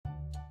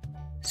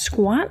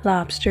Squat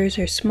lobsters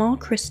are small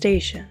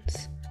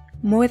crustaceans.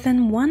 More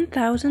than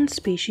 1,000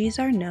 species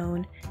are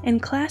known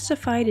and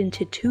classified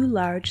into two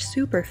large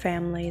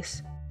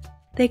superfamilies.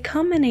 They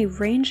come in a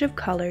range of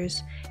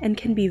colors and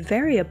can be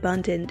very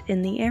abundant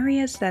in the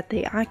areas that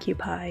they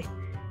occupy,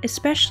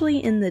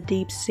 especially in the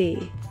deep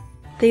sea.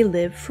 They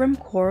live from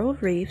coral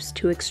reefs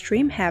to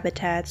extreme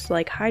habitats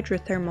like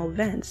hydrothermal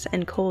vents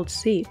and cold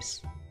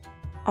seeps.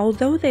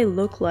 Although they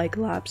look like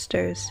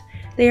lobsters,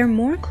 they are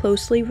more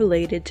closely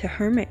related to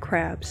hermit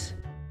crabs.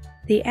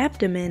 The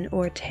abdomen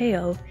or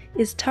tail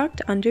is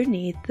tucked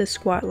underneath the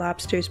squat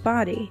lobster's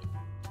body.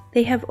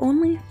 They have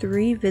only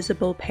 3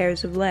 visible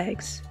pairs of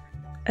legs,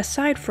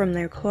 aside from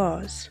their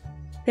claws.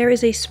 There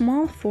is a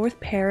small 4th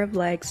pair of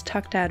legs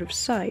tucked out of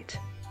sight.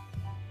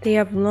 They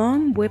have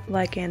long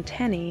whip-like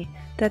antennae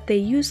that they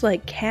use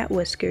like cat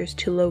whiskers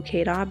to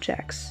locate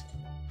objects.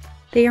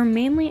 They are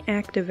mainly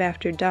active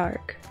after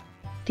dark.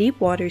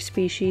 Deep-water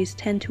species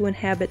tend to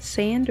inhabit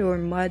sand or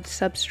mud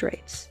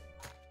substrates.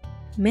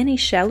 Many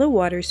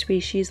shallow-water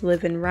species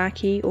live in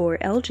rocky or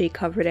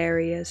algae-covered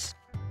areas.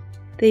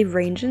 They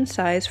range in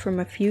size from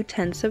a few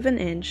tenths of an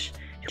inch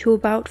to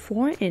about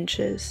 4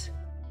 inches.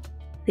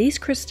 These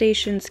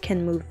crustaceans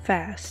can move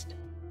fast.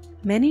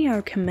 Many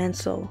are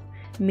commensal,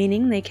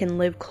 meaning they can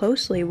live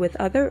closely with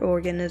other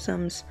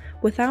organisms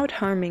without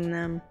harming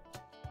them.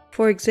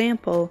 For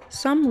example,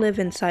 some live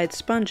inside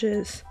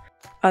sponges.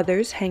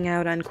 Others hang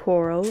out on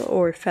coral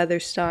or feather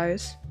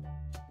stars.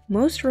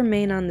 Most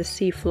remain on the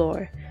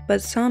seafloor,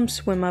 but some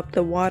swim up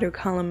the water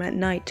column at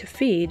night to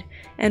feed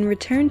and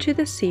return to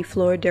the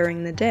seafloor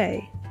during the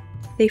day.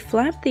 They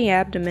flap the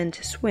abdomen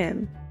to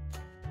swim.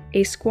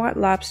 A squat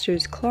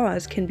lobster's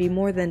claws can be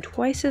more than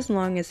twice as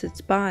long as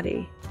its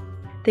body.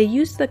 They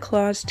use the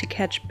claws to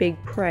catch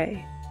big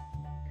prey.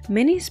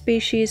 Many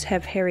species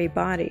have hairy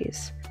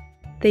bodies.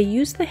 They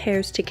use the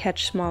hairs to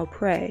catch small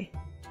prey.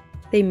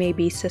 They may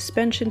be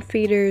suspension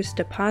feeders,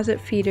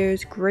 deposit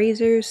feeders,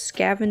 grazers,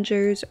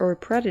 scavengers, or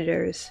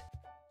predators.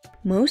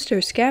 Most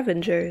are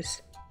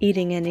scavengers,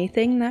 eating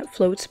anything that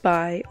floats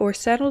by or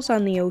settles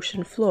on the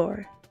ocean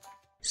floor.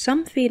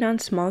 Some feed on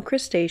small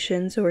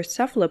crustaceans or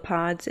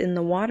cephalopods in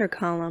the water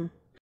column.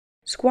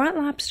 Squat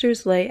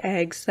lobsters lay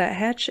eggs that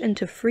hatch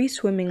into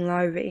free-swimming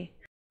larvae.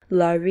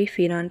 Larvae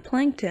feed on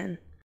plankton.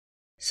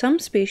 Some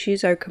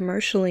species are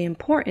commercially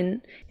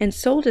important and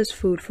sold as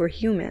food for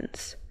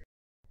humans.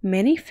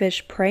 Many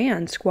fish prey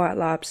on squat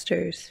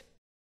lobsters.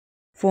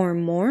 For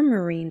more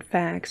marine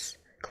facts,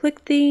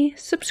 click the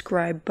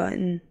subscribe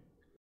button.